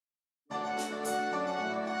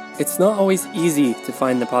It's not always easy to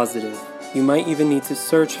find the positive. You might even need to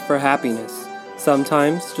search for happiness.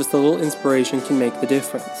 Sometimes, just a little inspiration can make the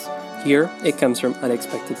difference. Here, it comes from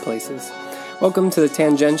unexpected places. Welcome to the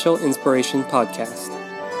Tangential Inspiration Podcast.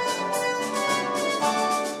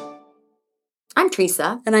 I'm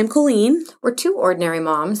Teresa. And I'm Colleen. We're two ordinary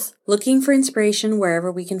moms. Looking for inspiration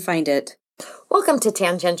wherever we can find it. Welcome to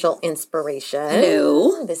Tangential Inspiration.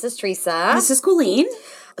 Hello. This is Teresa. This is Colleen.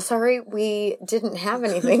 Sorry, we didn't have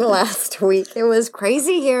anything last week. It was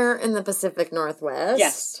crazy here in the Pacific Northwest.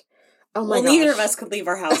 Yes. Oh my gosh. Neither of us could leave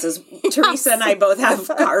our houses. Teresa and I both have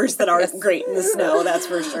cars that aren't great in the snow, that's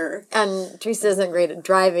for sure. And Teresa isn't great at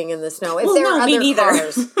driving in the snow. If Well, there no, are me other neither.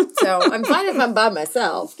 cars. So I'm fine if I'm by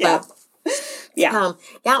myself. Yeah. But, Yeah.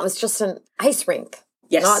 it was just an ice rink.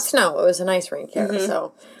 Yes. Not snow. It was an ice rink here. Mm-hmm.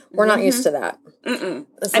 So we're not used to that. Mm-mm.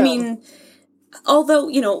 So, I mean, although,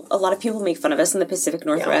 a lot of people make fun of us in the Pacific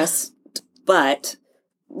Northwest, but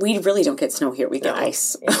we really don't get snow here. We get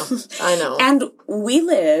ice. Yeah, I know. And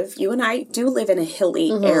you and I do live in a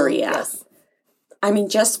hilly area. Yes. I mean,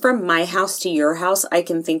 just from my house to your house, I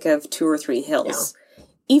can think of 2 or 3 hills. Yeah.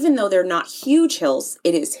 Even though they're not huge hills,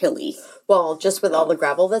 it is hilly. Well, just with all the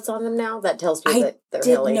gravel that's on them now, that tells you that they're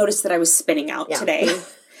hilly. I did notice that I was spinning out today.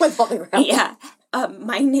 With all the gravel. Yeah.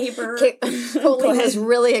 My neighbor... Colleen was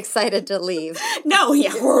really excited to leave. No,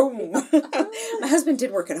 yeah. My husband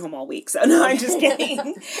did work at home all week, so no, I'm just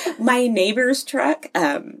kidding. My neighbor's truck...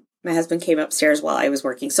 my husband came upstairs while I was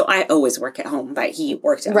working, so I always work at home, but he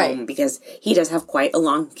worked at home because he does have quite a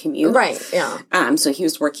long commute. Right, yeah. So he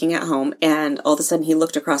was working at home, and all of a sudden he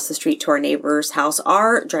looked across the street to our neighbor's house.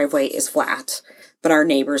 Our driveway is flat, but our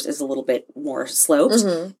neighbor's is a little bit more sloped.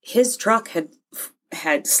 Mm-hmm. His truck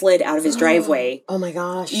had slid out of his driveway. Oh my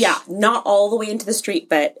gosh. Yeah, not all the way into the street,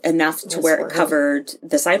 but enough to where it covered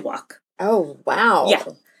the sidewalk. Oh, wow. Yeah.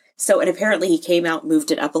 So, and apparently he came out,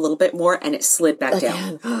 moved it up a little bit more, and it slid back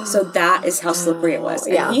down. So that is how slippery it was.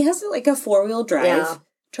 And he has like a 4-wheel drive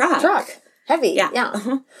truck. Heavy. Yeah. Yeah.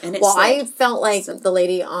 And it well, slid. I felt like the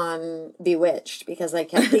lady on Bewitched because I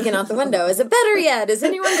kept peeking out the window. Is it better yet? Is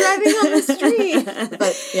anyone driving on the street?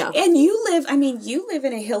 But yeah. And you live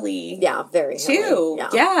in a hilly. Yeah, very hilly. Too.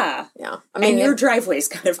 Yeah. Yeah. I mean, your driveway's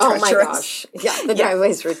kind of treacherous. Oh my gosh. Yeah, the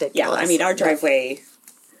driveway's ridiculous. Yeah, I mean, our driveway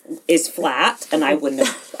is flat, and I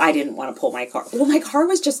didn't want to pull my car. Well, my car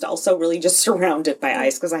was just also really just surrounded by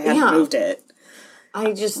ice because I hadn't moved it.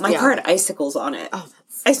 My car had icicles on it. Oh,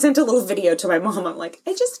 I sent a little video to my mom. I'm like,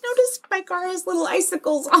 I just noticed my car has little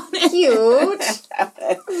icicles on it. Cute.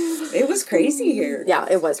 It was crazy here. Yeah,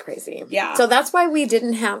 it was crazy. Yeah. So that's why we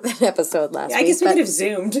didn't have an episode last week. I guess we could have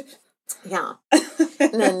Zoomed. Yeah.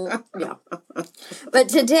 And then, But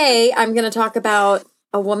today I'm going to talk about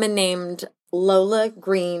a woman named Lola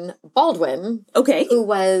Greene Baldwin. Okay. Who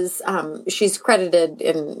was, she's credited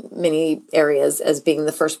in many areas as being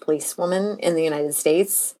the first policewoman in the United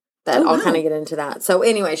States. But I'll kind of get into that. So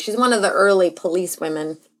anyway, she's one of the early police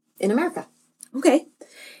women in America. Okay.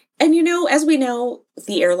 And as we know,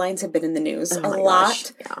 the airlines have been in the news a lot.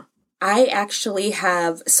 Gosh. Yeah. I actually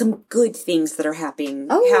have some good things that are happening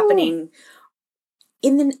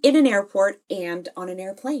in an airport and on an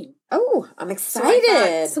airplane. Oh, I'm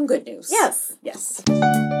excited. So some good news. Yes. Yes.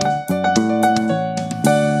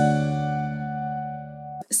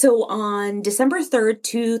 So on December 3rd,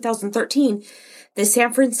 2013, the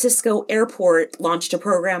San Francisco airport launched a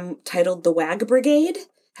program titled the WAG Brigade.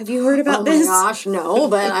 Have you heard about this? Oh my gosh, no,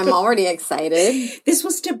 but I'm already excited. This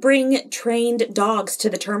was to bring trained dogs to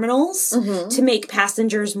the terminals to make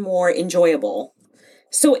passengers more enjoyable.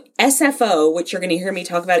 So SFO, which you're going to hear me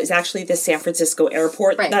talk about, is actually the San Francisco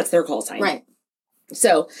airport. Right. That's their call sign. Right.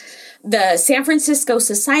 So the San Francisco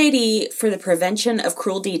Society for the Prevention of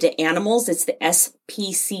Cruelty to Animals, it's the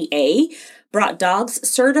SPCA, brought dogs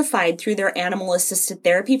certified through their animal-assisted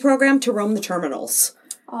therapy program to roam the terminals.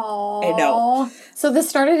 Oh, I know. So this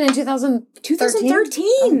started in 2013?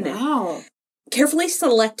 Oh, wow. Carefully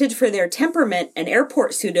selected for their temperament and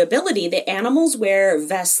airport suitability, the animals wear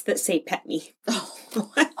vests that say "Pet Me." Oh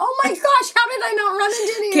my gosh, how did I not run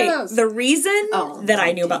into any of those? The reason that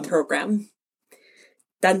I knew about the program,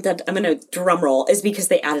 I'm going to drum roll, is because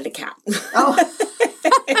they added a cat. Oh.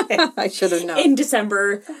 I should have known. In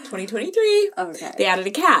December 2023, they added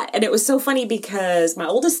a cat. And it was so funny because my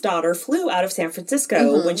oldest daughter flew out of San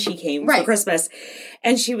Francisco when she came for Christmas.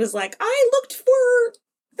 And she was like, I looked for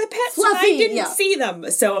the pets and I didn't see them.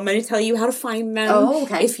 So I'm going to tell you how to find them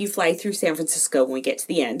if you fly through San Francisco when we get to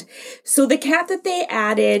the end. So the cat that they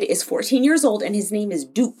added is 14 years old and his name is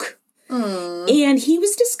Duke. And he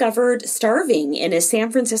was discovered starving in a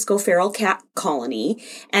San Francisco feral cat colony.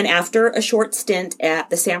 And after a short stint at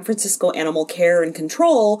the San Francisco Animal Care and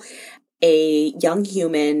Control, a young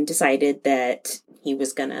human decided that he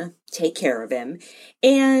was going to take care of him.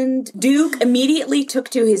 And Duke immediately took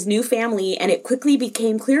to his new family, and it quickly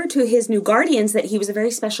became clear to his new guardians that he was a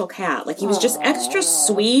very special cat. Like, he was just extra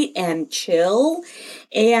sweet and chill,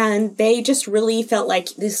 and they just really felt like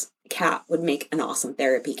this cat would make an awesome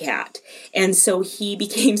therapy cat. And so he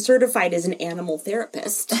became certified as an animal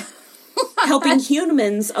therapist. Helping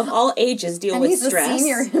humans of all ages deal with stress. And he's a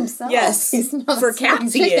senior himself. Yes, for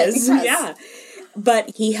cats he is. Yes. Yeah.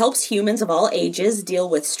 But he helps humans of all ages deal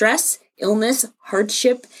with stress, illness,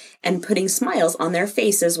 hardship, and putting smiles on their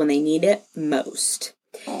faces when they need it most.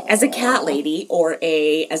 Aww. As a cat lady, or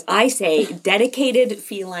as I say, dedicated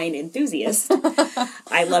feline enthusiast,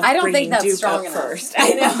 I love bringing Duke up first.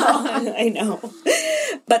 I know.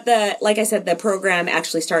 But like I said, the program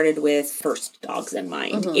actually started with first dogs in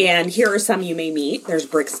mind. Mm-hmm. And here are some you may meet. There's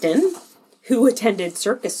Brixton, who attended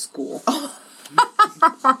circus school.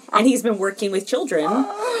 And he's been working with children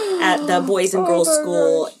at the Boys and Girls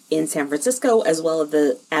School in San Francisco, as well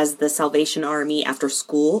as the Salvation Army after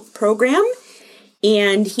school program.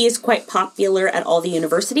 And he is quite popular at all the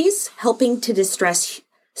universities, helping to distress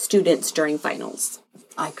students during finals.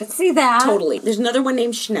 I could see that. Totally. There's another one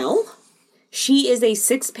named Chanel. She is a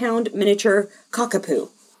 6-pound miniature cockapoo.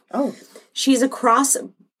 Oh. She's a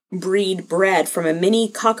cross-breed bred from a mini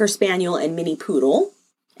Cocker Spaniel and mini Poodle.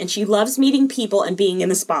 And she loves meeting people and being in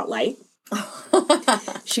the spotlight.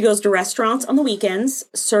 She goes to restaurants on the weekends,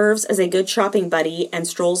 serves as a good shopping buddy, and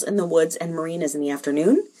strolls in the woods and marinas in the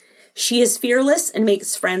afternoon. She is fearless and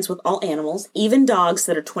makes friends with all animals, even dogs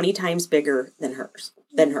that are 20 times bigger than her.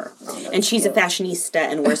 Oh, and she's a fashionista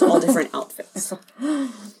and wears all different outfits.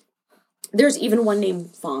 There's even one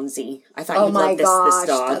named Fonzie. I thought you'd love this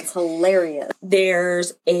dog. That's hilarious.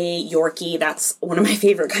 There's a Yorkie. That's one of my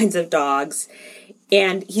favorite kinds of dogs.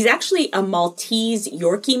 And he's actually a Maltese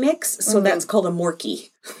Yorkie mix, so that's called a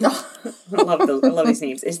Morkie. I love these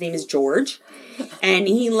names. His name is George. And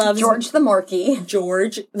he loves... George the Morkie.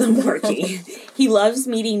 He loves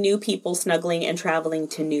meeting new people, snuggling, and traveling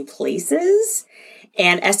to new places.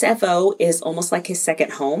 And SFO is almost like his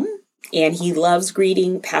second home. And he loves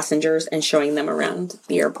greeting passengers and showing them around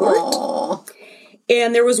the airport. Aww.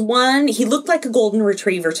 And there was one, he looked like a golden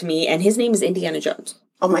retriever to me, and his name is Indiana Jones.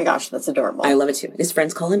 Oh my gosh, that's adorable. I love it too. His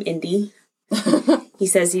friends call him Indy. He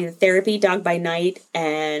says he's a therapy dog by night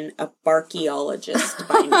and a barkeologist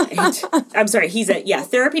by night. I'm sorry, he's a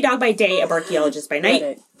therapy dog by day, a barkeologist by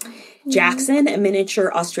night. Jackson, a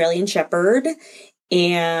miniature Australian Shepherd.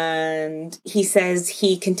 And he says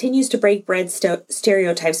he continues to break bread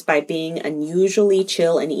stereotypes by being unusually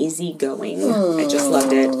chill and easygoing. I just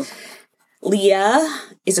loved it. Leah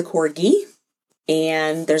is a Corgi.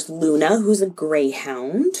 And there's Luna, who's a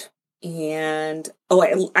greyhound. And,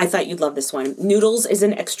 I thought you'd love this one. Noodles is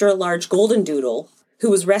an extra-large golden doodle who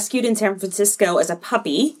was rescued in San Francisco as a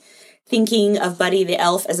puppy, thinking of Buddy the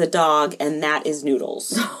elf as a dog, and that is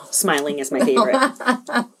Noodles. Smiling is my favorite.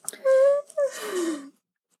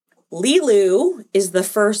 Lilu is the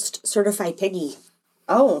first certified piggy.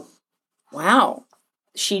 Oh, wow.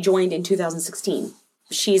 She joined in 2016.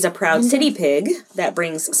 She's a proud city pig that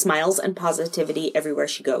brings smiles and positivity everywhere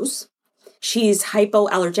she goes. She's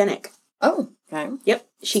hypoallergenic. Oh, okay. Yep.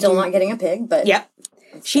 Still not getting a pig, but... Yep.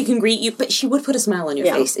 She can greet you, but she would put a smile on your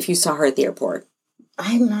face if you saw her at the airport.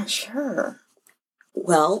 I'm not sure.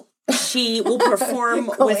 Well, she will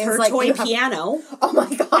perform with her toy piano. Oh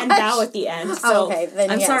my gosh. And bow at the end. So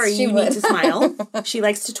then I'm sorry, you need to smile. She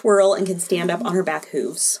likes to twirl and can stand up on her back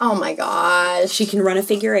hooves. Oh my gosh. She can run a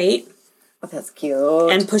figure 8. Oh, that's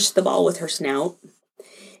cute. And push the ball with her snout.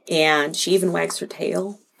 And she even wags her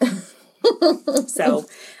tail. So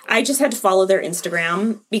I just had to follow their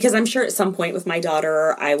Instagram because I'm sure at some point with my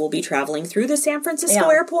daughter, I will be traveling through the San Francisco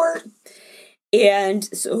airport. And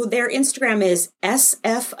so their Instagram is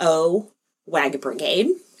SFO Wag Brigade.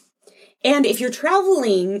 And if you're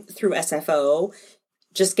traveling through SFO,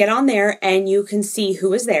 just get on there and you can see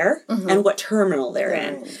who is there and what terminal they're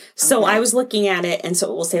in. So I was looking at it, and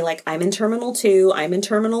so it will say, like, I'm in Terminal 2, I'm in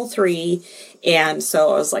Terminal 3. And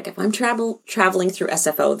so I was like, if I'm traveling through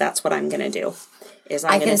SFO, that's what I'm going to do.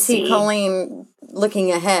 I can see Colleen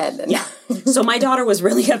looking ahead. Yeah. So my daughter was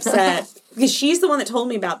really upset because she's the one that told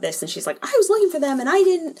me about this, and she's like, I was looking for them, and I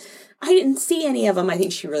didn't see any of them. I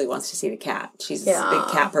think she really wants to see the cat. She's a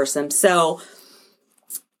big cat person. So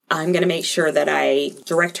I'm going to make sure that I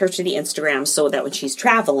direct her to the Instagram so that when she's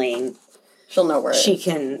traveling, she'll know where she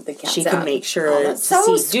can make sure that's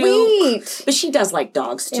so sweet. But she does like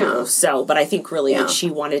dogs too. Yeah. So, but I think really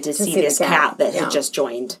she wanted to see this cat that had just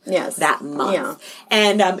joined that month. Yeah.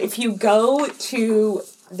 And if you go to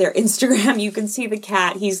their Instagram, you can see the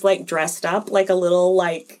cat. He's like dressed up like a little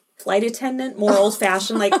like flight attendant, more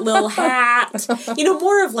old-fashioned, like little hat. You know,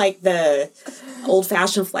 more of like the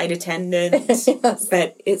old-fashioned flight attendant. Yes.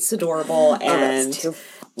 But it's adorable. And,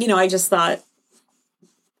 you know, I just thought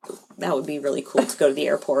that would be really cool to go to the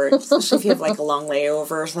airport, especially if you have like a long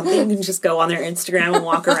layover or something. You can just go on their Instagram and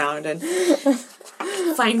walk around and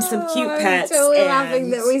find some cute pets. I'm totally laughing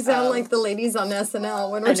that we sound like the ladies on SNL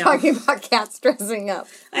when we're talking about cats dressing up.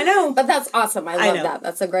 I know. But that's awesome. I love that.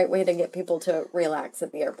 That's a great way to get people to relax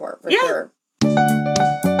at the airport, for sure.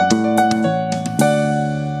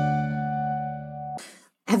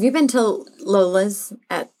 Have you been to Lola's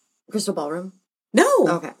at Crystal Ballroom? No.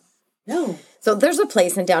 Okay. No. So there's a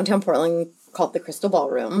place in downtown Portland called the Crystal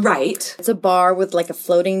Ballroom. Right. It's a bar with like a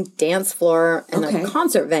floating dance floor and a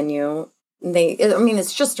concert venue.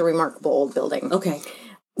 It's just a remarkable old building. Okay.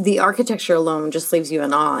 The architecture alone just leaves you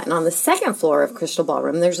in awe. And on the second floor of Crystal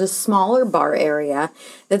Ballroom, there's a smaller bar area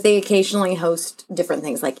that they occasionally host different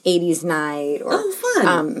things like 80s night. Or,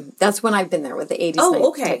 fun. That's when I've been there with the 80s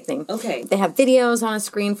night type thing. Okay. They have videos on a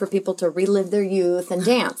screen for people to relive their youth and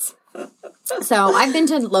dance. So I've been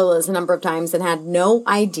to Lola's a number of times and had no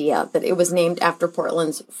idea that it was named after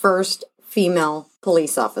Portland's first female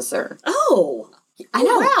police officer. Oh. I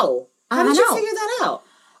know. Wow. How did you figure that out?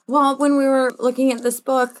 Well, when we were looking at this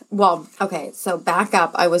book, so back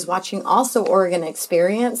up. I was watching also Oregon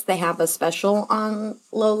Experience. They have a special on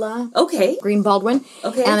Lola. Okay. Greene Baldwin.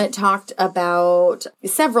 Okay. And it talked about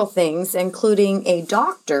several things, including a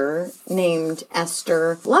doctor named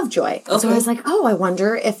Esther Lovejoy. Okay. So I was like, I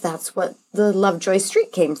wonder if that's what the Lovejoy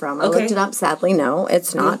Street came from. I looked it up. Sadly, no,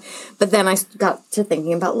 it's not. But then I got to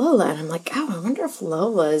thinking about Lola, and I'm like, I wonder if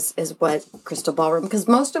Lola's is what Crystal Ballroom, because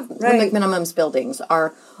most of the McMinimum's buildings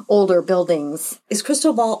are older buildings. Is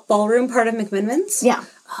Crystal Ballroom part of McMinimum's? Yeah.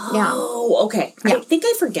 Oh, okay. Yeah. I think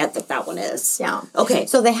I forget that one is. Yeah. Okay.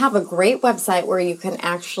 So they have a great website where you can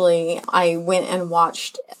I went and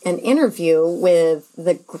watched an interview with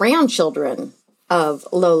the grandchildren of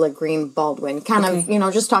Lola Greene Baldwin, kind of,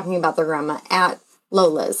 just talking about their grandma at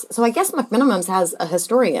Lola's. So I guess McMinimum's has a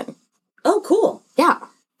historian. Oh, cool. Yeah.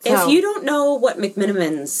 So, if you don't know what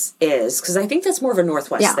McMinimum's is, because I think that's more of a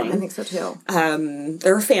Northwest thing. Yeah, I think so too.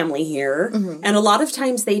 They're a family here, and a lot of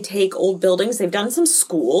times they take old buildings, they've done some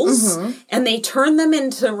schools, and they turn them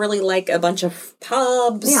into really like a bunch of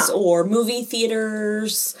pubs or movie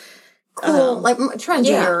theaters. Cool, like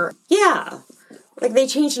trendier. Yeah. Like, they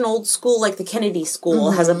changed an old school, like the Kennedy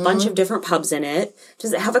School, has a bunch of different pubs in it.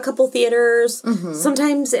 Does it have a couple theaters?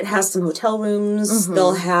 Sometimes it has some hotel rooms.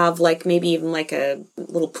 They'll have, like, maybe even, like, a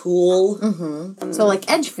little pool. So, like,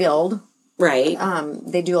 Edgefield. Right.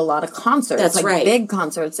 They do a lot of concerts. That's right. Big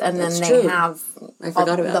concerts. And then they have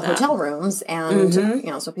the hotel rooms. And,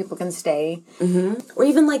 so people can stay. Or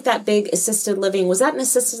even, like, that big assisted living. Was that an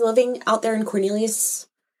assisted living out there in Cornelius?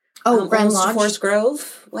 Grand Lodge? Forest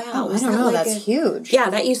Grove. Wow. I don't know. That's huge.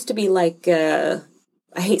 Yeah, that used to be like, I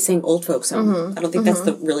hate saying old folks home. I don't think that's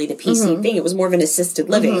really the PC thing. It was more of an assisted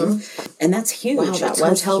living. And that's huge. Wow, that it's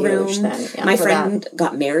was hotel huge room. Then. Yeah, my friend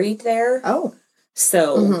got married there. Oh.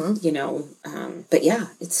 So, but yeah,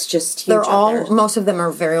 it's just huge. Most of them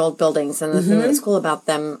are very old buildings. And the thing that's cool about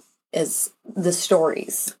them is the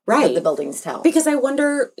stories that the buildings tell. Because I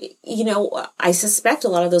wonder, I suspect a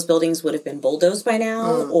lot of those buildings would have been bulldozed by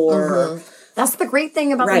now, or... That's the great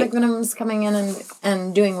thing about the McMinimums coming in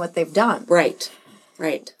and doing what they've done. Right.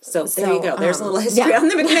 So there you go. There's a little history on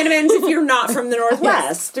the McMinimums if you're not from the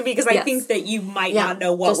Northwest, because I think that you might not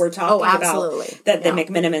know what we're talking about. That the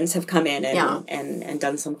McMinimums have come in and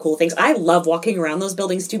done some cool things. I love walking around those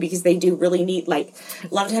buildings too, because they do really neat, like,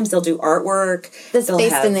 a lot of times they'll do artwork. That's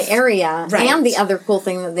based in the area. Right. And the other cool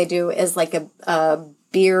thing that they do is like a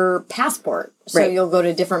beer passport. So you'll go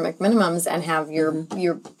to different McMinimums and have your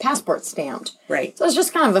passport stamped. Right. So it's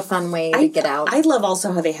just kind of a fun way to get out. I love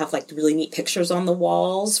also how they have like really neat pictures on the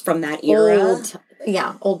walls from that era.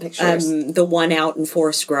 Old pictures. The one out in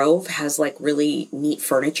Forest Grove has like really neat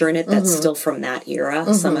furniture in it that's still from that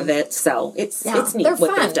era, some of it. So it's neat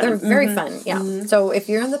what they've done. They're very fun, So if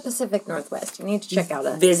you're in the Pacific Northwest, you need to check out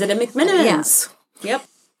Visit a McMinimums. Yep.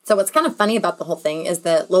 So what's kind of funny about the whole thing is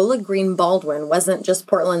that Lola Greene Baldwin wasn't just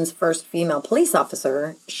Portland's first female police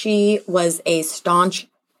officer. She was a staunch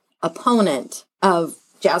opponent of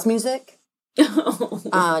jazz music,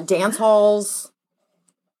 dance halls,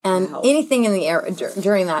 and anything in the era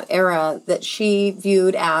during that era that she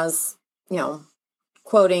viewed as,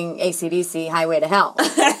 quoting AC/DC, Highway to Hell.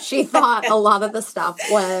 She thought a lot of the stuff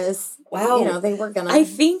was, they were going to... I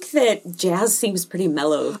think that jazz seems pretty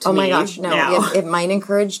mellow to me. Oh my gosh, no. It might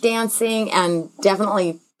encourage dancing, and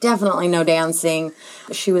definitely no dancing.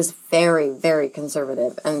 She was very, very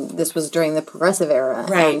conservative, and this was during the Progressive era,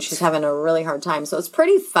 and she's having a really hard time. So it's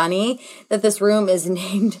pretty funny that this room is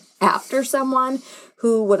named after someone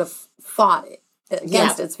who would have fought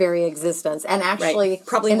against its very existence, and actually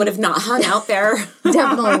probably would have not hung out there.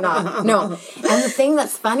 Definitely not. No. And the thing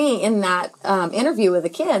that's funny in that interview with the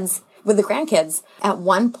grandkids, at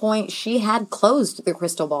one point she had closed the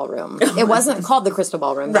Crystal Ballroom. It wasn't called the Crystal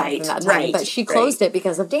Ballroom back in that time, but she closed it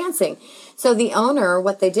because of dancing. So the owner,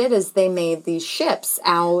 what they did is they made these ships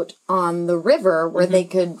out on the river where they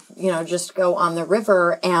could, just go on the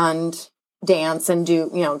river and dance and do,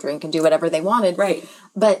 drink and do whatever they wanted. Right.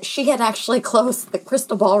 But she had actually closed the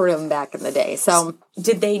Crystal Ballroom back in the day. So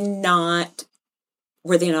were they not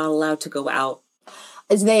allowed to go out?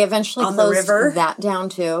 They eventually closed that down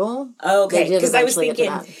too. Okay, because I was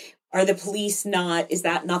thinking, are the police is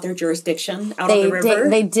that not their jurisdiction out on the river?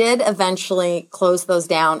 They did eventually close those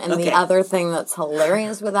down. And the other thing that's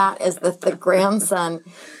hilarious with that is that the grandson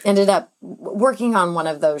ended up working on one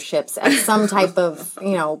of those ships as some type of,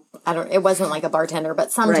 it wasn't like a bartender,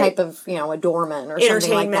 but some type of, a doorman or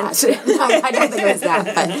something like that. I don't think it was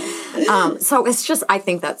that. But, so it's just, I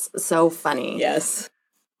think that's so funny. Yes.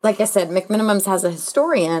 Like I said, McMinimums has a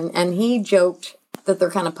historian, and he joked that they're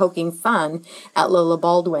kind of poking fun at Lola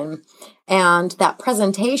Baldwin. And that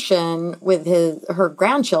presentation with her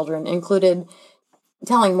grandchildren included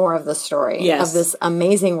telling more of the story of this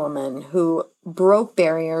amazing woman who broke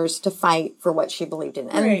barriers to fight for what she believed in.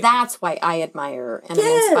 And that's why I admire and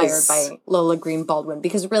am inspired by Lola Greene Baldwin,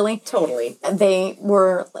 because really, totally, they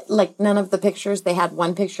were like none of the pictures. They had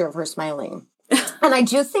one picture of her smiling. And I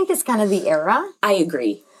do think it's kind of the era. I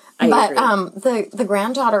agree. But the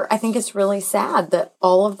granddaughter, I think it's really sad that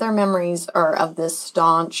all of their memories are of this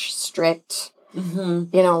staunch, strict,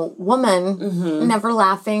 woman, never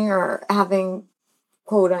laughing or having,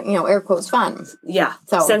 quote, air quotes, fun. Yeah.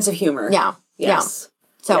 So, sense of humor. Yeah. Yes.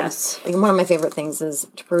 Yeah. So one of my favorite things is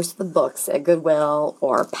to purse the books at Goodwill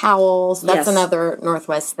or Powell's. That's another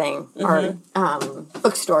Northwest thing, or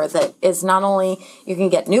bookstore that is not only, you can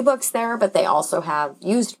get new books there, but they also have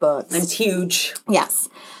used books. And it's huge. Yes.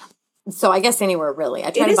 So I guess anywhere really.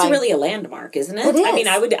 It is really a landmark, isn't it? It is. I mean,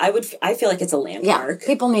 I feel like it's a landmark. Yeah,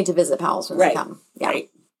 people need to visit Powell's when they come. Yeah. Right.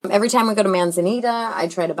 Every time we go to Manzanita, I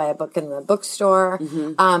try to buy a book in the bookstore.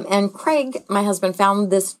 And Craig, my husband, found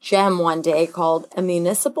this gem one day called A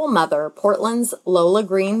Municipal Mother, Portland's Lola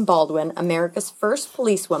Greene Baldwin, America's First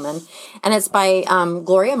Policewoman. And it's by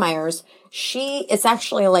Gloria Myers. It's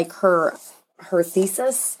actually like her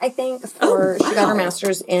thesis, I think. She got her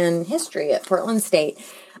master's in history at Portland State.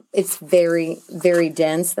 It's very, very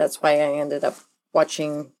dense. That's why I ended up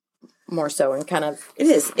watching more so and kind of... It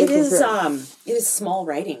is small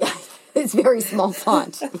writing. It's very small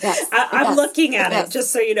font. Yes. I'm looking at it,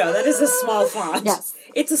 just so you know. That is a small font. Yes.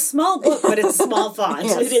 It's a small book, but it's small font.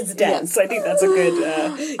 Yes. It is dense. Yes. I think that's a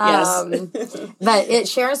good... yes. But it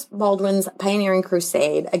shares Baldwin's pioneering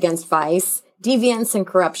crusade against vice, deviance, and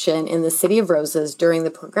corruption in the City of Roses during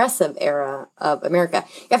the Progressive era of America.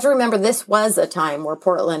 You have to remember, this was a time where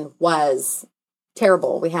Portland was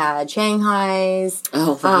terrible. We had Shanghai's,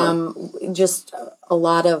 just a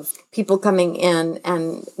lot of people coming in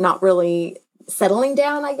and not really settling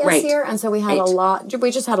down, I guess, here. And so we had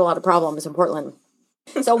we just had a lot of problems in Portland.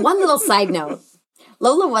 So one little side note,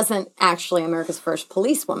 Lola wasn't actually America's first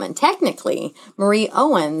policewoman. Technically, Marie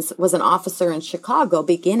Owens was an officer in Chicago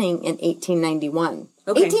beginning in 1891.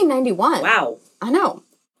 Okay. 1891. Wow. I know.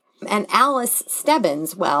 And Alice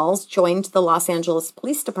Stebbins Wells joined the Los Angeles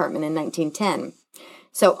Police Department in 1910.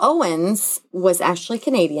 So Owens was actually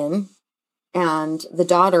Canadian and the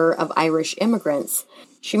daughter of Irish immigrants.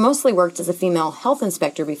 She mostly worked as a female health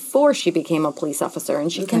inspector before she became a police officer,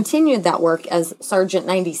 and she continued that work as Sergeant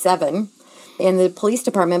 97 in the police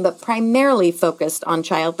department, but primarily focused on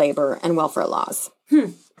child labor and welfare laws.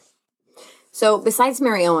 So besides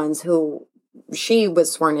Mary Owens, who she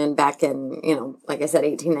was sworn in back in, like I said,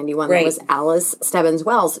 1891, there was Alice Stebbins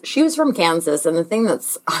Wells. She was from Kansas, and the thing I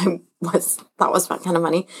thought was kind of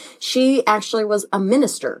funny, she actually was a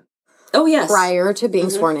minister. Oh, yes. Prior to being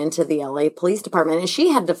sworn into the LA Police Department, and she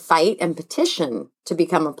had to fight and petition to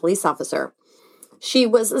become a police officer. She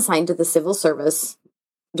was assigned to the Civil Service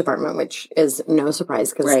Department, which is no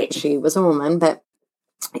surprise because she was a woman. But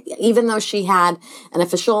even though she had an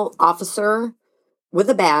official officer with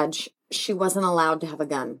a badge, she wasn't allowed to have a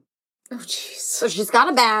gun. Oh, jeez. So she's got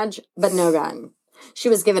a badge, but no gun. She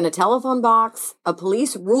was given a telephone box, a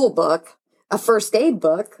police rule book, a first aid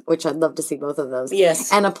book, which I'd love to see both of those.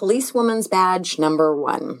 Yes. And a policewoman's badge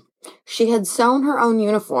 #1. She had sewn her own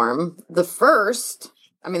uniform. That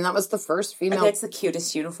was the first female. That's the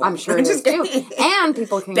cutest uniform. I'm sure it is too. And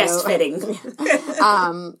people can Best go. fitting.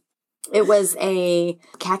 It was a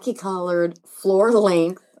khaki-colored,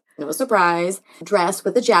 floor-length, no surprise, dress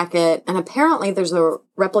with a jacket. And apparently there's a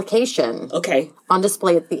replication on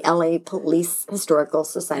display at the LA Police Historical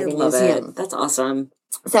Society Museum. It. That's awesome.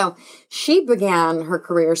 So she began her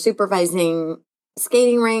career supervising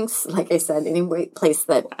skating rinks, like I said, any place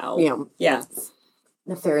that,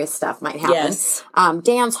 nefarious stuff might happen. Yes.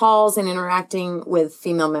 Dance halls and interacting with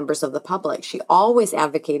female members of the public. She always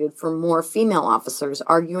advocated for more female officers,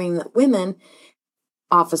 arguing that women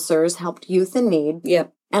officers helped youth in need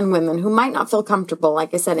and women who might not feel comfortable,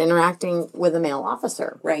 like I said, interacting with a male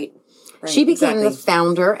officer. Right. She became the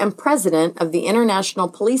founder and president of the International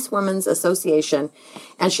Policewomen's Association,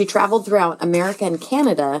 and she traveled throughout America and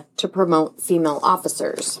Canada to promote female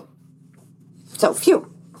officers. So,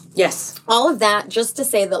 phew. Yes. All of that just to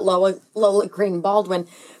say that Lola Greene Baldwin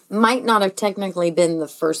might not have technically been the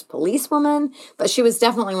first policewoman, but she was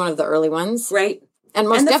definitely one of the early ones. Right. And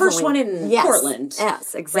most the definitely, first one in Portland.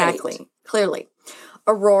 Yes, exactly. Right. Clearly.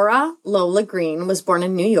 Aurora Lola Greene was born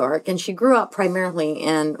in New York, and she grew up primarily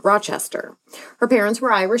in Rochester. Her parents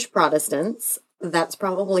were Irish Protestants. That's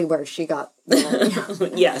probably where she got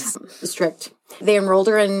yes, strict. They enrolled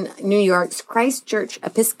her in New York's Christ Church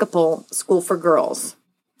Episcopal School for Girls.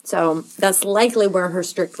 So that's likely where her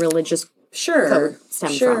strict religious code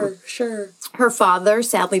stemmed from. Sure. Her father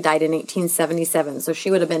sadly died in 1877, so she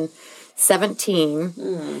would have been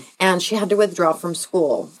 17, and she had to withdraw from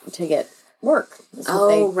school to get work. That's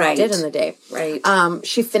what they did in the day. Right.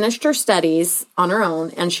 She finished her studies on her own,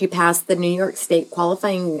 and she passed the New York State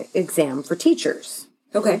qualifying exam for teachers.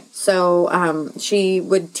 Okay. So she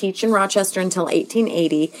would teach in Rochester until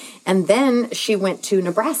 1880, and then she went to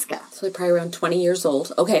Nebraska. So probably around 20 years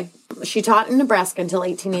old. Okay. She taught in Nebraska until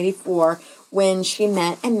 1884, when she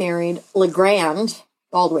met and married LeGrand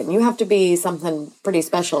Baldwin. You have to be something pretty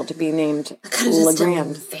special to be named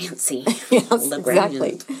LeGrand. Fancy. Yes,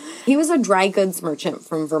 exactly. He was a dry goods merchant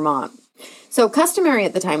from Vermont. So customary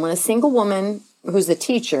at the time, when a single woman who's a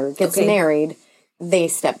teacher gets married, they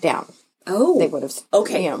step down. Oh. They would have.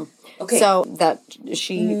 Okay. Okay. So that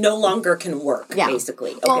she no longer can work,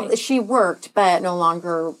 basically. Okay. Well, she worked, but no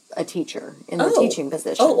longer a teacher in the teaching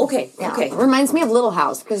position. Oh, okay. Yeah. Okay. It reminds me of Little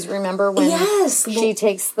House, because remember when yes. she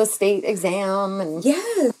takes the state exam? And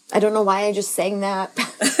yes. I don't know why I just sang that.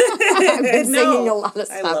 I've been singing a lot of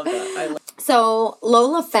stuff. I love that. So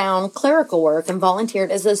Lola found clerical work and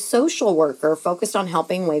volunteered as a social worker focused on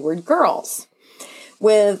helping wayward girls.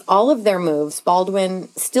 With all of their moves, Baldwin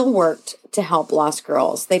still worked to help lost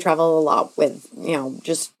girls. They traveled a lot with,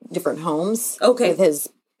 just different homes with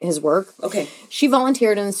his work. Okay. She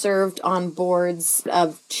volunteered and served on boards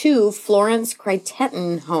of 2 Florence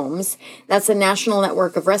Crichton homes. That's a national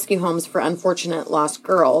network of rescue homes for unfortunate lost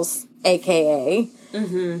girls, a.k.a.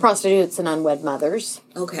 prostitutes and unwed mothers.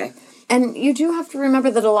 Okay. And you do have to remember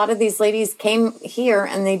that a lot of these ladies came here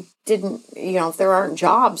and they didn't, if there aren't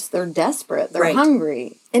jobs, they're desperate. They're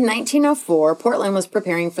hungry. In 1904, Portland was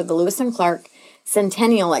preparing for the Lewis and Clark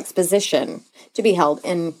Centennial Exposition to be held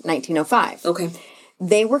in 1905. Okay.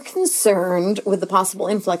 They were concerned with the possible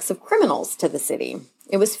influx of criminals to the city.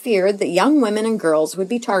 It was feared that young women and girls would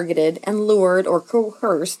be targeted and lured or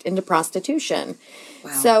coerced into prostitution.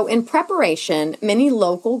 Wow. So in preparation, many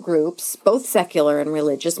local groups, both secular and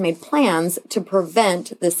religious, made plans to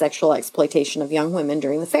prevent the sexual exploitation of young women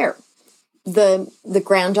during the fair. The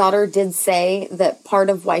granddaughter did say that part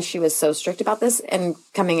of why she was so strict about this and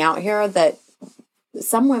coming out here, that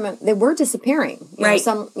some women, they were disappearing,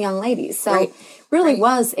 some young ladies. So really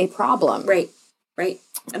was a problem. Right.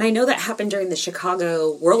 And I know that happened during the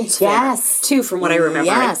Chicago World's Fair, too, from what I remember.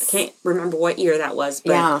 Yes. I can't remember what year that was,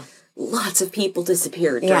 but lots of people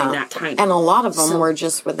disappeared during that time. And a lot of them were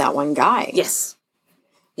just with that one guy. Yes.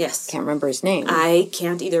 Can't remember his name. I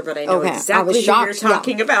can't either, but I know exactly who you're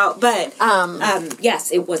talking about. But,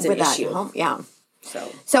 yes, it was an issue.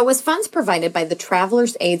 So it was funds provided by the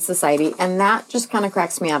Travelers Aid Society, and that just kind of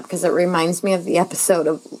cracks me up because it reminds me of the episode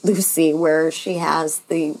of Lucy where she has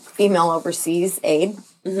the female overseas aid,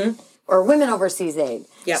 or women overseas aid.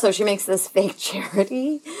 Yep. So she makes this fake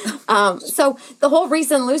charity. So the whole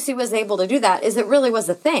reason Lucy was able to do that is it really was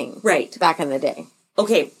a thing back in the day.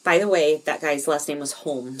 Okay, by the way, that guy's last name was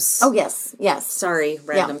Holmes. Oh, yes. Sorry,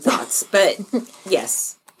 random thoughts. But,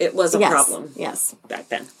 yes, it was a problem. Yes. Back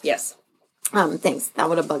then. Yes. Thanks. That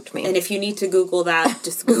would have bugged me. And if you need to Google that,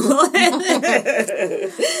 just Google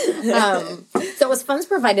it. So it was funds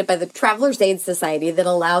provided by the Travelers Aid Society that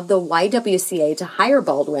allowed the YWCA to hire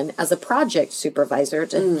Baldwin as a project supervisor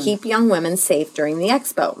to keep young women safe during the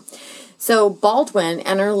expo. So Baldwin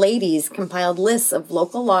and her ladies compiled lists of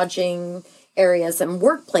local lodging areas and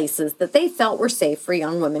workplaces that they felt were safe for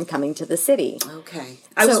young women coming to the city. Okay.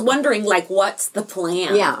 I was wondering, like, what's the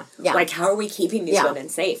plan? Yeah. Like, how are we keeping these women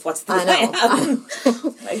safe? What's the plan?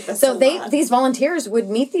 Like, so these volunteers would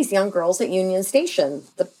meet these young girls at Union Station,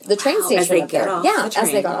 the train station as they up there.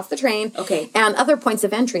 As they got off the train. Okay. And other points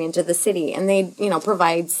of entry into the city. And they,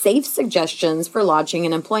 provide safe suggestions for lodging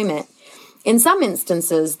and employment. In some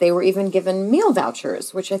instances, they were even given meal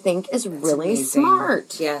vouchers, which I think is really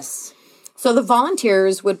smart. Yes. So the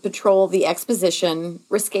volunteers would patrol the exposition,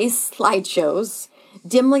 risque slideshows,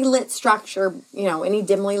 dimly lit structure, any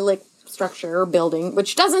dimly lit structure or building,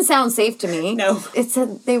 which doesn't sound safe to me. No. It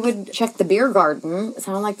said they would check the beer garden. It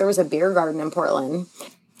sounded like there was a beer garden in Portland.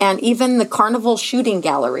 And even the Carnival Shooting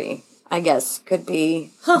Gallery, I guess, could be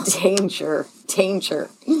danger.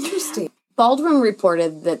 Interesting. Baldwin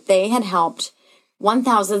reported that they had helped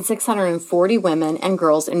 1,640 women and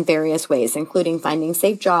girls in various ways, including finding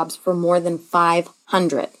safe jobs for more than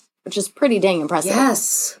 500, which is pretty dang impressive.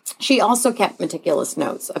 Yes. She also kept meticulous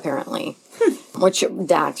notes, apparently, which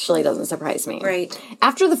actually doesn't surprise me. Right.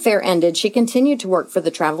 After the fair ended, she continued to work for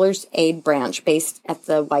the Travelers Aid branch based at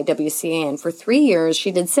the YWCA, and for 3 years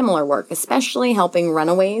she did similar work, especially helping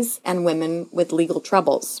runaways and women with legal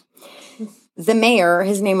troubles. The mayor,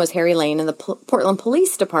 his name was Harry Lane, and the Portland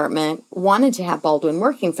Police Department wanted to have Baldwin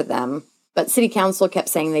working for them, but city council kept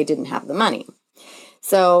saying they didn't have the money.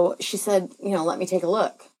 So she said, let me take a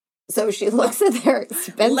look. So she looks at their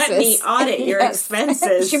expenses. Let me audit your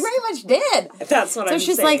expenses. She pretty much did. That's what I'm saying. So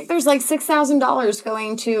she's like, there's like $6,000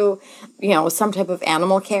 going to, some type of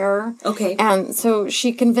animal care. Okay. And so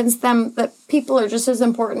she convinced them that people are just as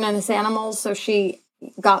important as animals. So she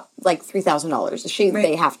got like $3,000.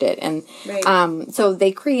 They halved it. And so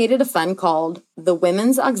they created a fund called the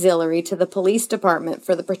Women's Auxiliary to the Police Department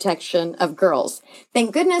for the Protection of Girls.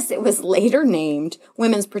 Thank goodness it was later named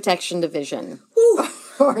Women's Protection Division.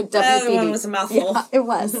 Or WPD. That one was a mouthful. Yeah, it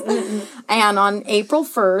was. And on April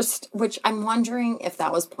 1st, which I'm wondering if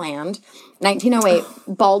that was planned,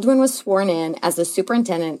 1908, Baldwin was sworn in as the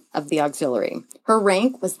superintendent of the auxiliary. Her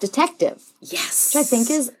rank was detective. Yes. Which I think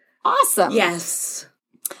is awesome. Yes.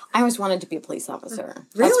 I always wanted to be a police officer.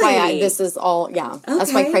 Really? That's why this is all, Okay.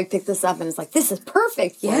 That's why Craig picked this up and is like, this is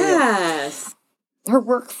perfect for you. Her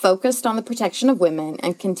work focused on the protection of women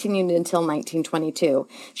and continued until 1922.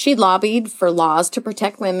 She lobbied for laws to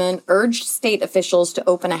protect women, urged state officials to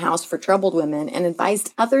open a house for troubled women, and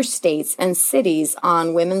advised other states and cities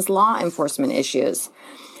on women's law enforcement issues.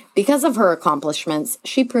 Because of her accomplishments,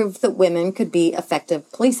 she proved that women could be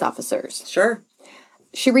effective police officers. Sure.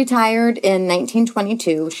 She retired in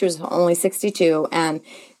 1922. She was only 62. And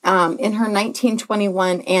in her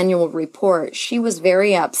 1921 annual report, she was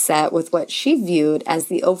very upset with what she viewed as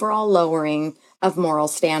the overall lowering of moral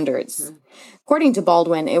standards. According to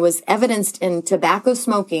Baldwin, it was evidenced in tobacco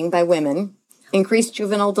smoking by women, increased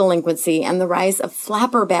juvenile delinquency, and the rise of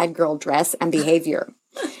flapper bad girl dress and behavior.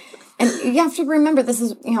 And you have to remember, this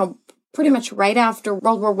is, pretty much right after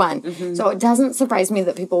World War I. Mm-hmm. So it doesn't surprise me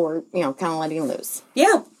that people were, kind of letting loose.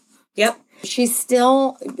 Yeah. Yep. She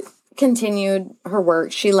still continued her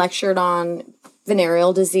work. She lectured on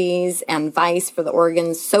venereal disease and vice for the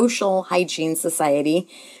Oregon Social Hygiene Society,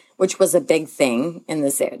 which was a big thing in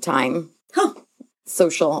this time. Huh.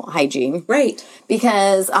 Social hygiene. Right.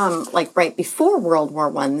 Because, right before World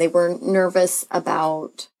War I, they were nervous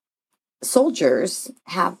about soldiers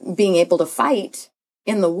being able to fight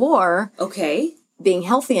in the war, being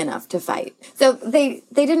healthy enough to fight. So they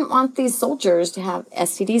didn't want these soldiers to have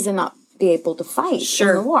STDs and not be able to fight in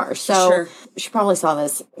the war. So she probably saw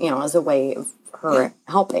this, as a way of her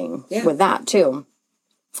helping with that too.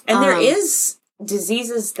 And there is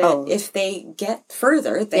diseases that if they get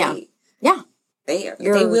further, they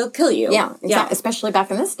will kill you. Yeah, especially back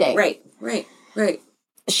in this day. Right.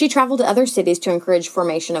 She traveled to other cities to encourage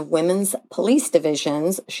formation of women's police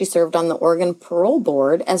divisions. She served on the Oregon Parole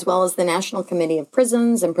Board, as well as the National Committee of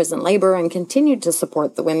Prisons and Prison Labor, and continued to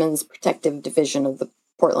support the Women's Protective Division of the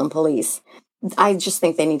Portland Police. I just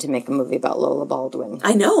think they need to make a movie about Lola Baldwin.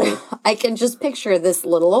 I know. I can just picture this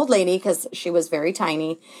little old lady, because she was very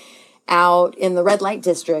tiny, out in the red light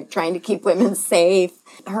district trying to keep women safe.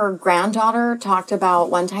 Her granddaughter talked about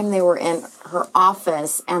one time they were in her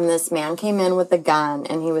office and this man came in with a gun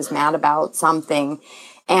and he was mad about something.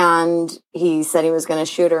 And he said he was going to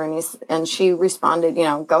shoot her, and she responded,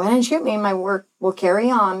 go ahead and shoot me. My work will carry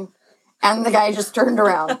on. And the guy just turned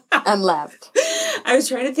around and left. I was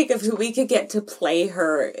trying to think of who we could get to play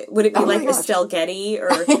her. Would it be Estelle Getty?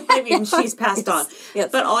 Or maybe she's passed on.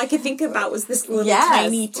 Yes. But all I could think about was this little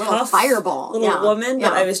tiny, tough fireball little woman.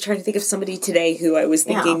 But I was trying to think of somebody today who I was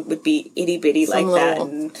thinking would be itty-bitty like that.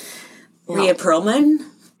 And Rhea Perlman.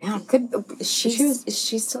 Yeah, could is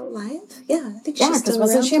she still alive? Yeah, I think she's still around.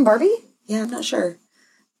 Wasn't she in Barbie? Yeah, I'm not sure.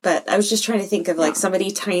 But I was just trying to think of somebody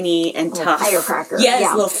tiny and tough. Firecracker.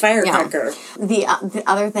 Yes, a little firecracker. Yeah. The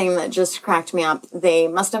other thing that just cracked me up, they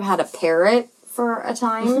must have had a parrot for a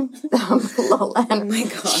time. Lola. Oh my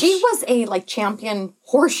gosh. She was a champion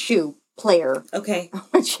horseshoe player. Okay.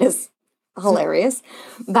 Which is hilarious.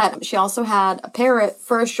 But she also had a parrot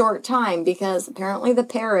for a short time because apparently the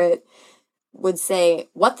parrot would say,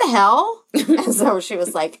 "What the hell?" And so she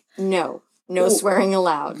was like, no swearing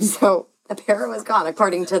allowed. So the parrot was gone,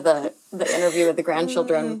 according to the interview with the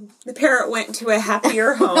grandchildren. The parrot went to a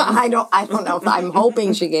happier home. I don't know. I'm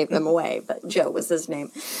hoping she gave them away, but Joe was his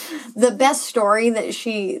name. The best story that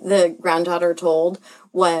the granddaughter told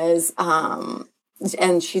was,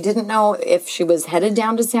 and she didn't know if she was headed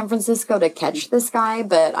down to San Francisco to catch this guy,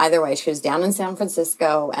 but either way, she was down in San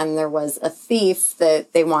Francisco, and there was a thief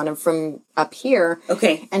that they wanted from up here.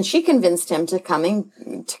 Okay. And she convinced him to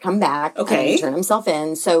come back and turn himself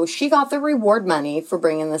in. So she got the reward money for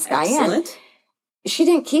bringing this guy in. She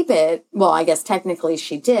didn't keep it. Well, I guess technically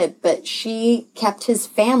she did, but she kept his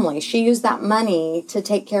family. She used that money to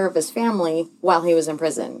take care of his family while he was in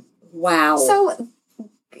prison. Wow. So,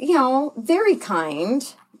 very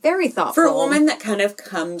kind, very thoughtful. For a woman that kind of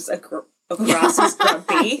comes across as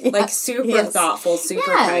grumpy, super thoughtful, super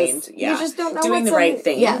kind. Yeah. You just don't know doing the right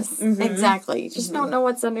thing. Yes, exactly. You just don't know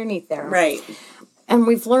what's underneath there. Right. And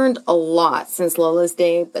we've learned a lot since Lola's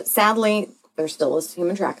day, but sadly, there still is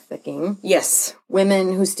human trafficking. Yes.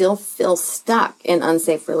 Women who still feel stuck in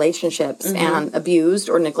unsafe relationships and abused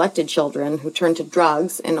or neglected children who turn to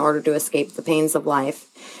drugs in order to escape the pains of life.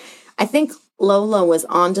 I think Lola was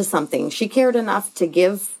onto something. She cared enough to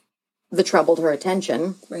give the troubled her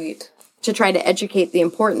attention. Right. To try to educate the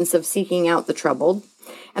importance of seeking out the troubled.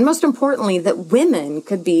 And most importantly, that women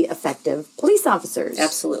could be effective police officers.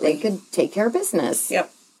 Absolutely. They could take care of business.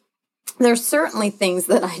 Yep. There's certainly things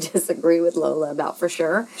that I disagree with Lola about, for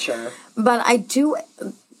sure. Sure. But I do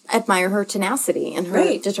admire her tenacity and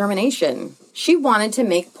her determination. She wanted to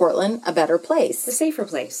make Portland a better place. A safer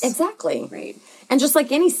place. Exactly. Right. And just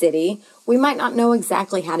like any city, we might not know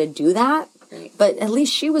exactly how to do that, but at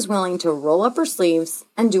least she was willing to roll up her sleeves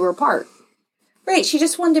and do her part. Right. She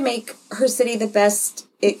just wanted to make her city the best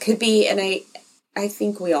it could be, and I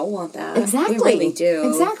think we all want that. Exactly. We really do.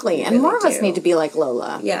 Exactly. And more of us need to be like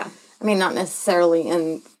Lola. Yeah. I mean, not necessarily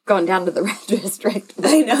in going down to the red district.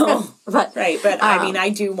 I know. But I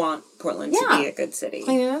do want Portland to be a good city.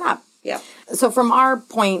 Cleaning it up. Yeah. So from our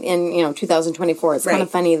point in, 2024, it's kind of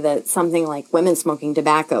funny that something like women smoking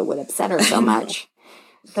tobacco would upset her so much.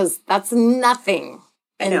 Because that's nothing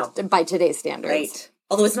by today's standards. Right.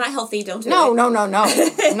 Although it's not healthy, don't do it. No.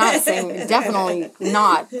 I'm not saying, definitely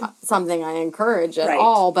not something I encourage at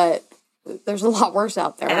all, but there's a lot worse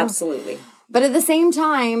out there. Absolutely. But at the same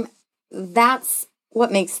time, that's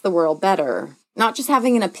what makes the world better. Not just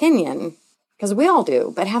having an opinion, because we all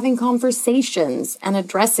do, but having conversations and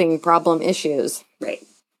addressing problem issues. Right.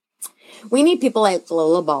 We need people like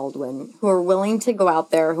Lola Baldwin who are willing to go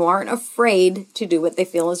out there, who aren't afraid to do what they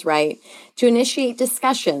feel is right, to initiate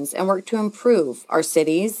discussions and work to improve our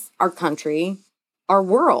cities, our country, our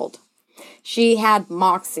world. She had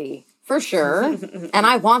moxie, for sure, and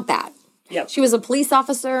I want that. Yep. She was a police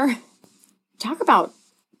officer. Talk about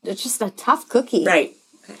just a tough cookie. Right.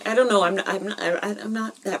 I don't know. I'm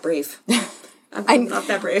not that brave. I'm not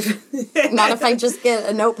that brave. Not if I just get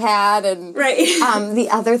a notepad and right. The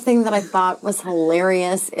other thing that I thought was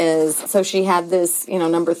hilarious is, so she had this,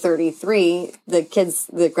 number 33. The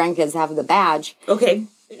grandkids have the badge. Okay.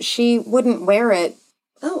 She wouldn't wear it.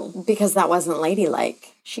 Oh. Because that wasn't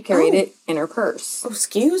ladylike. She carried it in her purse. Oh,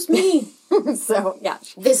 excuse me. So, yeah.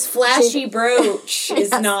 this flashy brooch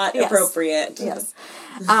is not appropriate. Yes.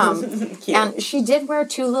 And she did wear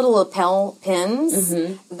 2 little lapel pins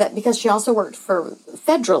that, because she also worked for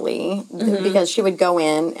federally, because she would go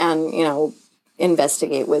in and,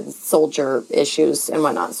 investigate with soldier issues and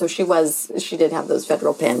whatnot. So she did have those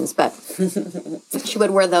federal pins, but she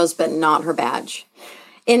would wear those, but not her badge.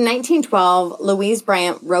 In 1912, Louise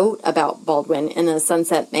Bryant wrote about Baldwin in a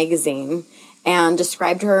Sunset magazine and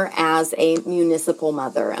described her as a municipal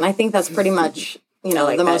mother. And I think that's pretty much,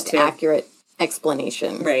 the most accurate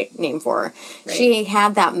explanation right. name for her. Right. She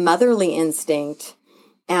had that motherly instinct,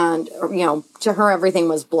 and, to her, everything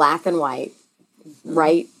was black and white,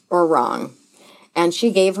 right or wrong. And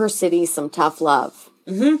she gave her city some tough love.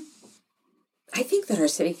 Mm-hmm. I think that our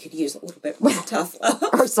city could use a little bit more tough love.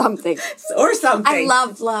 Or something. I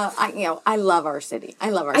love love. I love our city. I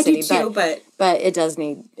love our city. I do too, but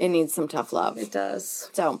it needs some tough love. It does.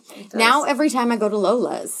 So now every time I go to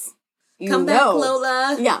Lola's, come back,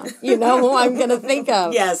 Lola. Yeah, you know who I'm going to think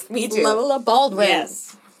of. Yes, me too. Lola Baldwin.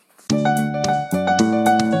 Yes.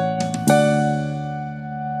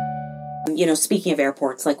 Speaking of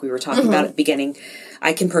airports, like we were talking about at the beginning,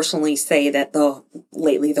 I can personally say that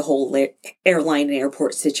lately the whole airline and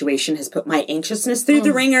airport situation has put my anxiousness through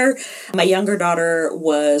the ringer. My younger daughter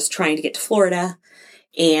was trying to get to Florida,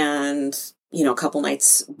 and, a couple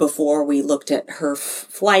nights before we looked at her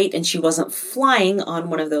flight, and she wasn't flying on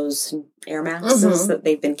one of those Air Maxes that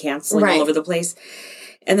they've been canceling all over the place.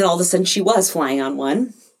 And then all of a sudden she was flying on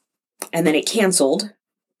one, and then it canceled,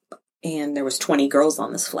 and there was 20 girls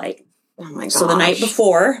on this flight. Oh my gosh. So the night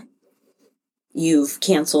before, you've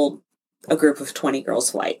canceled a group of 20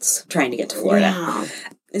 girls' flights trying to get to Florida. Yeah.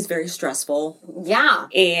 It's very stressful. Yeah.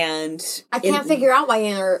 And I can't figure out why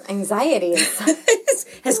your anxiety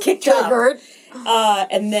has kicked up.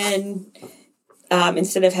 And then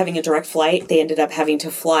instead of having a direct flight, they ended up having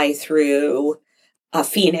to fly through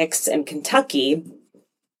Phoenix and Kentucky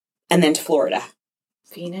and then to Florida.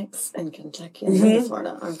 Phoenix and Kentucky and then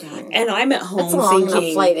Florida. Okay. And I'm at home That's a long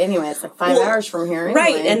enough flight anyway. It's like 5 hours from here anyway.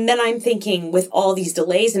 Right. And then I'm thinking, with all these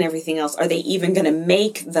delays and everything else, are they even going to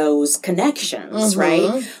make those connections,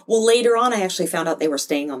 right? Well, later on, I actually found out they were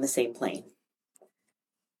staying on the same plane.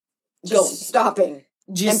 Stopping.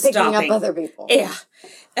 Just and picking stopping. up other people. Yeah.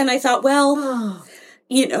 And I thought, well,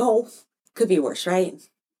 could be worse, right?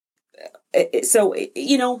 So,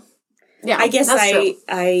 yeah, I guess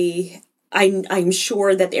I'm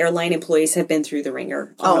sure that the airline employees have been through the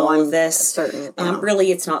ringer on all of this. Certain. Yeah. Really,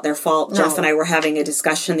 it's not their fault. No. Jeff and I were having a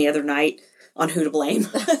discussion the other night on who to blame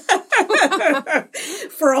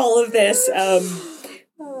for all of this.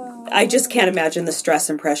 I just can't imagine the stress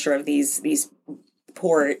and pressure of these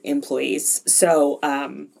poor employees. So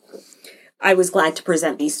I was glad to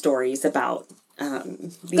present these stories about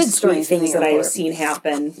these sweet things that I have seen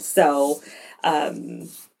happen. So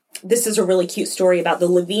this is a really cute story about the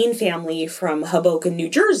Levine family from Hoboken, New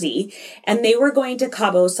Jersey. And they were going to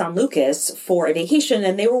Cabo San Lucas for a vacation,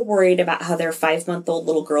 and they were worried about how their 5-month-old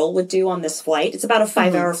little girl would do on this flight. It's about a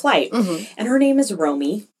 5-hour flight. And her name is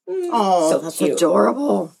Romy. Oh, so that's cute.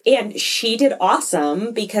 Adorable. And she did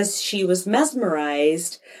awesome because she was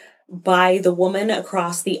mesmerized by the woman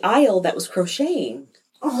across the aisle that was crocheting.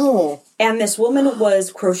 Oh. And this woman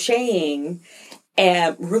was crocheting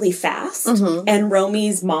really fast. And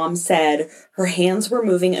Romy's mom said her hands were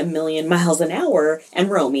moving 1,000,000 miles an hour,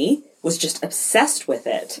 and Romy was just obsessed with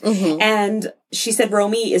it. And she said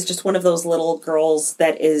Romy is just one of those little girls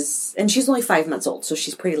that is, and she's only 5 months old, so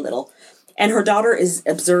she's pretty little. And her daughter is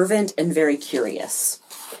observant and very curious.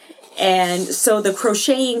 And so the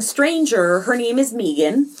crocheting stranger, her name is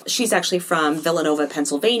Megan. She's actually from Villanova,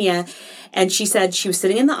 Pennsylvania. And she said she was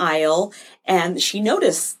sitting in the aisle, and she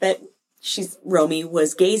noticed that Romy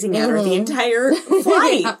was gazing at her the entire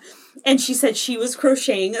flight. Yeah. And she said she was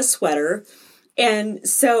crocheting a sweater. And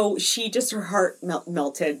so her heart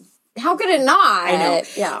melted. How could it not? I know.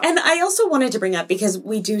 Yeah. And I also wanted to bring up, because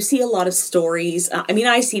we do see a lot of stories.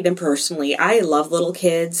 I see them personally. I love little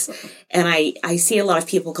kids. And I see a lot of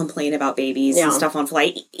people complain about babies and stuff on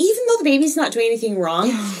flight. Even though the baby's not doing anything wrong,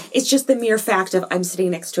 it's just the mere fact of I'm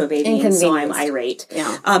sitting next to a baby and so I'm irate.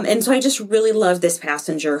 Yeah. And so I just really love this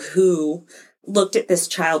passenger who looked at this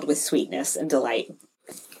child with sweetness and delight.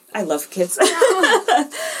 I love kids.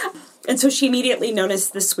 And so she immediately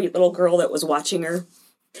noticed this sweet little girl that was watching her.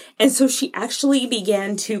 And so she actually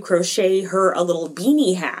began to crochet her a little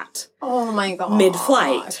beanie hat. Oh my God.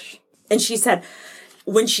 Mid-flight. And she said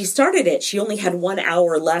when she started it, she only had 1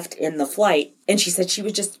 hour left in the flight. And she said she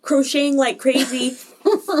was just crocheting like crazy.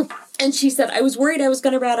 And she said, I was worried I was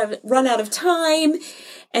going to run out of time.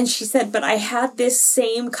 And she said, but I had this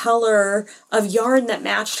same color of yarn that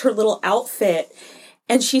matched her little outfit.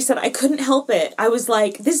 And she said, I couldn't help it. I was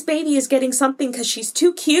like, this baby is getting something because she's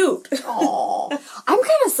too cute. Oh, I'm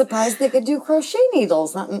kind of surprised they could do crochet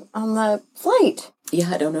needles on the flight. Yeah,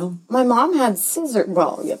 I don't know. My mom had scissors.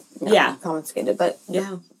 Well, yeah. Confiscated, but...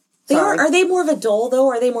 Yeah. Are they more of a dull, though,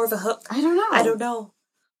 or are they more of a hook? I don't know. I don't know.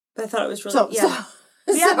 But I thought it was really...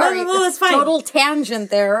 Yeah, that's fine. Total tangent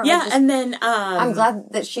there. Yeah, and then... I'm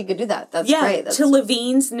glad that she could do that. That's great. To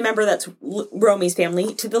Levine's, remember that's Romy's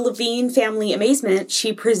family, to the Levine family amazement,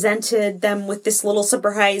 she presented them with this little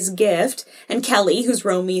surprise gift, and Kelly, who's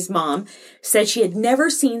Romy's mom, said she had never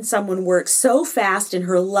seen someone work so fast in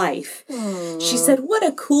her life. She said, what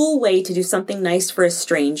a cool way to do something nice for a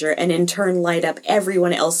stranger and in turn light up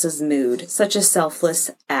everyone else's mood. Such a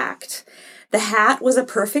selfless act. The hat was a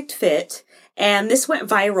perfect fit, and this went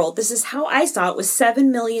viral. This is how I saw it, with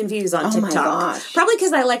 7 million views on TikTok. My gosh. Probably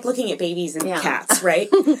because I like looking at babies and cats, right?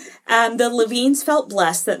 The Levines felt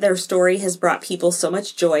blessed that their story has brought people so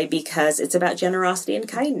much joy because it's about generosity and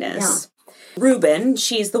kindness. Yeah. Ruben,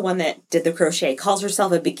 she's the one that did the crochet, calls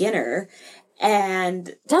herself a beginner.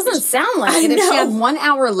 And doesn't sound like it. If she had 1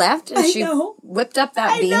 hour left and she whipped up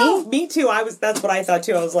that beanie. Know. Me too. That's what I thought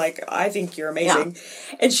too. I was like, I think you're amazing.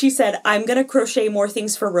 Yeah. And she said, I'm going to crochet more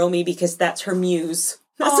things for Romy because that's her muse.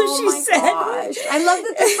 That's what she said. Gosh. I love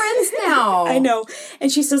that they're friends now. I know.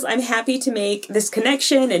 And she says, I'm happy to make this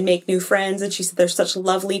connection and make new friends. And she said, they're such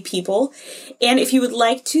lovely people. And if you would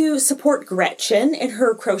like to support Gretchen in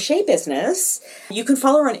her crochet business, you can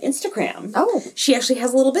follow her on Instagram. Oh. She actually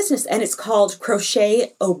has a little business, and it's called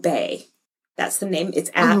Crochet Obey. That's the name.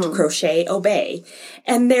 It's at Crochet Obey.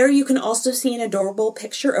 And there you can also see an adorable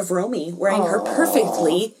picture of Romy wearing her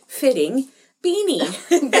perfectly fitting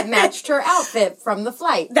beanie that matched her outfit from the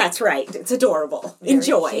flight. That's right. It's adorable. Very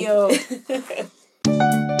Enjoy. Cute.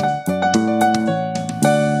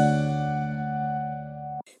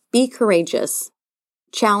 Be courageous.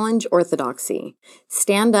 Challenge orthodoxy.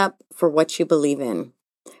 Stand up for what you believe in.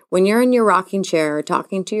 When you're in your rocking chair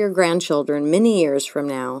talking to your grandchildren many years from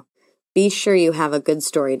now, be sure you have a good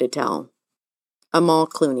story to tell. Amal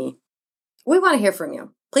Clooney. We want to hear from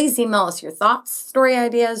you. Please email us your thoughts, story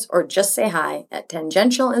ideas, or just say hi at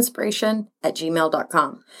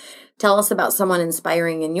tangentialinspiration@gmail.com. Tell us about someone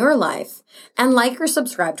inspiring in your life, and like or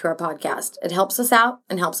subscribe to our podcast. It helps us out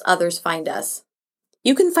and helps others find us.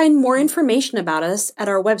 You can find more information about us at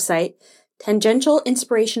our website,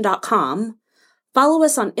 tangentialinspiration.com. Follow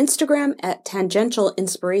us on Instagram at Tangential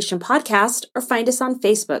Inspiration Podcast, or find us on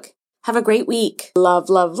Facebook. Have a great week. Love,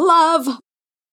 love, love.